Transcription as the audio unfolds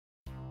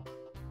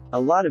A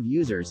lot of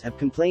users have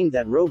complained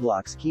that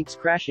Roblox keeps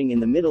crashing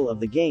in the middle of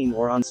the game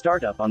or on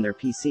startup on their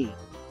PC.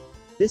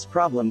 This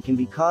problem can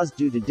be caused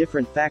due to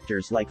different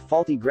factors like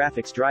faulty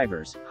graphics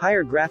drivers,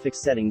 higher graphics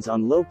settings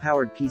on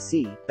low-powered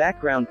PC,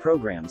 background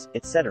programs,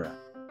 etc.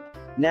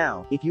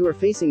 Now, if you are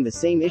facing the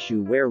same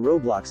issue where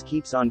Roblox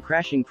keeps on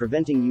crashing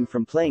preventing you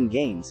from playing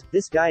games,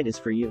 this guide is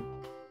for you.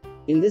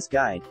 In this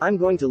guide, I'm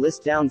going to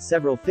list down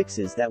several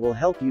fixes that will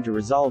help you to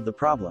resolve the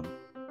problem.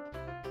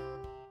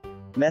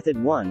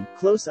 Method 1.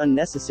 Close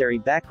unnecessary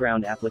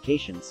background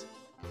applications.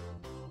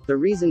 The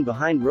reason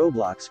behind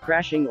Roblox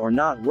crashing or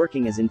not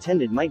working as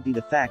intended might be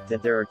the fact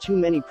that there are too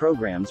many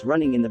programs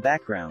running in the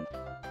background.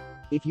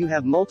 If you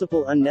have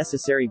multiple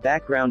unnecessary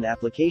background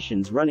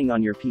applications running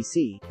on your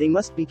PC, they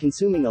must be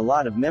consuming a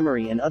lot of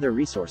memory and other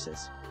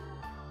resources.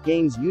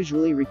 Games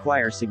usually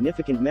require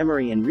significant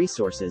memory and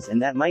resources,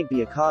 and that might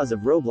be a cause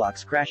of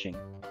Roblox crashing.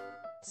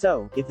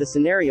 So, if the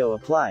scenario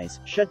applies,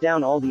 shut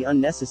down all the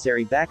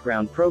unnecessary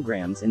background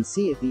programs and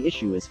see if the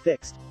issue is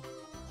fixed.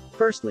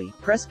 Firstly,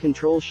 press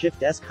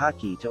Ctrl-Shift-S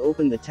hotkey to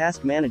open the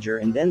Task Manager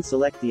and then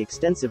select the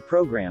extensive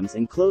programs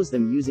and close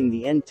them using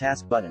the End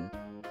Task button.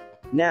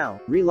 Now,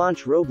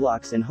 relaunch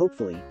Roblox and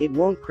hopefully, it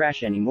won't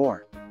crash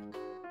anymore.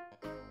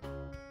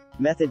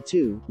 Method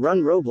 2.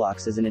 Run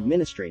Roblox as an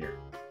administrator.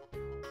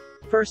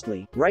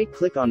 Firstly,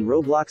 right-click on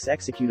Roblox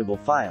executable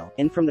file,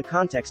 and from the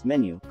context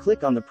menu,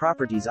 click on the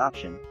Properties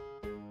option.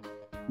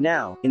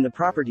 Now, in the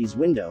Properties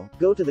window,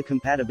 go to the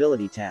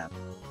Compatibility tab.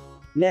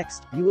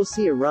 Next, you will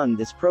see a Run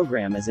this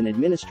program as an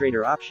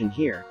administrator option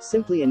here.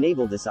 Simply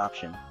enable this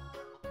option.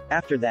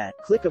 After that,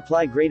 click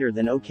Apply greater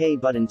than OK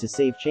button to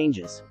save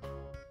changes.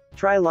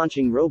 Try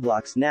launching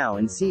Roblox now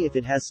and see if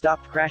it has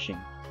stopped crashing.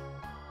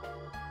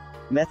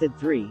 Method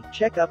 3.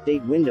 Check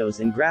Update Windows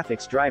and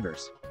Graphics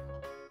Drivers.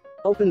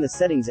 Open the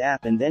Settings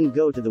app and then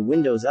go to the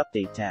Windows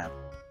Update tab.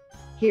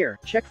 Here,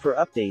 check for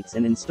updates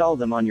and install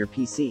them on your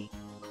PC.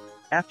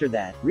 After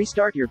that,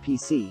 restart your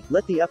PC,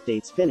 let the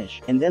updates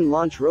finish, and then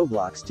launch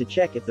Roblox to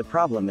check if the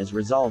problem is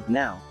resolved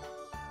now.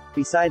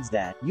 Besides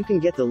that, you can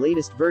get the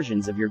latest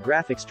versions of your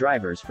graphics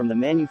drivers from the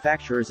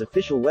manufacturer's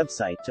official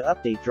website to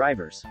update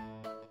drivers.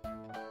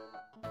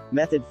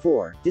 Method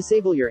 4.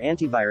 Disable your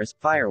antivirus,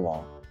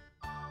 Firewall.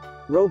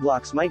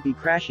 Roblox might be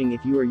crashing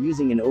if you are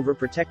using an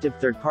overprotective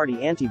third-party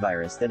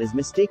antivirus that is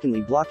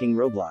mistakenly blocking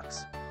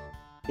Roblox.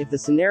 If the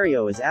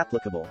scenario is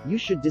applicable, you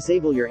should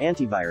disable your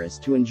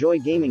antivirus to enjoy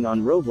gaming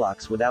on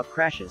Roblox without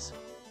crashes.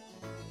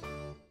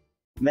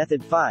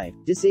 Method 5.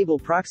 Disable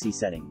proxy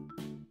setting.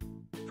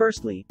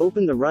 Firstly,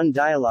 open the Run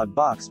dialog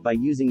box by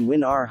using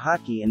WinR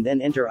hotkey and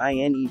then enter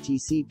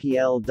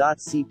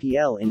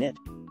inetcpl.cpl in it.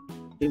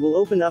 It will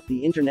open up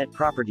the Internet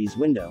Properties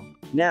window.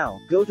 Now,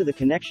 go to the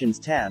Connections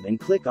tab and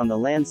click on the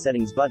LAN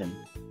Settings button.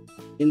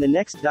 In the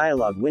next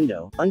dialog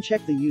window,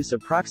 uncheck the use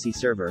of proxy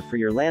server for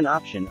your LAN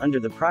option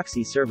under the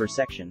Proxy Server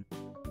section.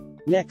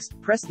 Next,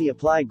 press the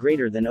Apply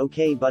greater than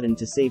OK button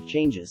to save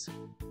changes.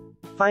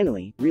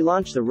 Finally,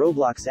 relaunch the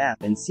Roblox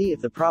app and see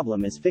if the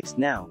problem is fixed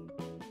now.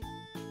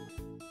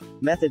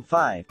 Method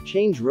 5.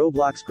 Change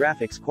Roblox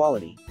graphics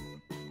quality.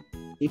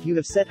 If you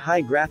have set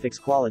high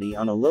graphics quality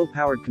on a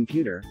low-powered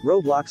computer,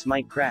 Roblox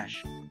might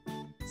crash.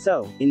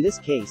 So, in this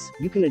case,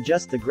 you can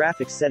adjust the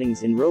graphics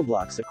settings in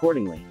Roblox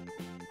accordingly.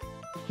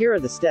 Here are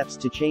the steps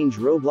to change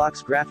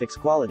Roblox graphics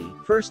quality.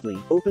 Firstly,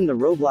 open the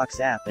Roblox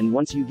app and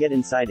once you get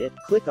inside it,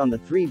 click on the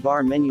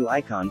 3-bar menu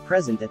icon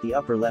present at the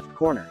upper left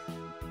corner.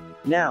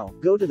 Now,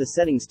 go to the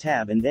Settings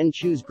tab and then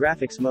choose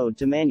Graphics Mode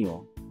to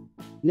Manual.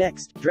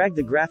 Next, drag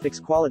the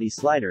graphics quality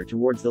slider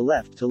towards the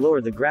left to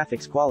lower the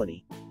graphics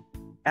quality.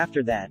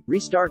 After that,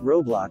 restart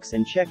Roblox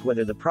and check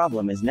whether the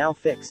problem is now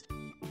fixed.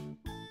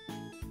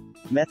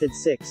 Method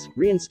 6.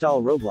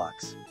 Reinstall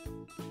Roblox.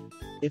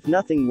 If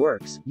nothing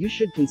works, you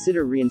should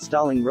consider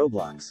reinstalling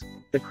Roblox.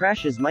 The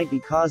crashes might be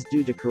caused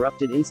due to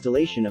corrupted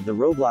installation of the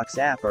Roblox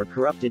app or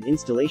corrupted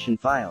installation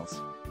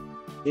files.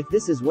 If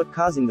this is what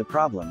causing the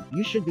problem,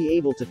 you should be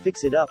able to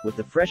fix it up with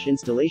the fresh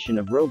installation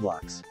of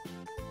Roblox.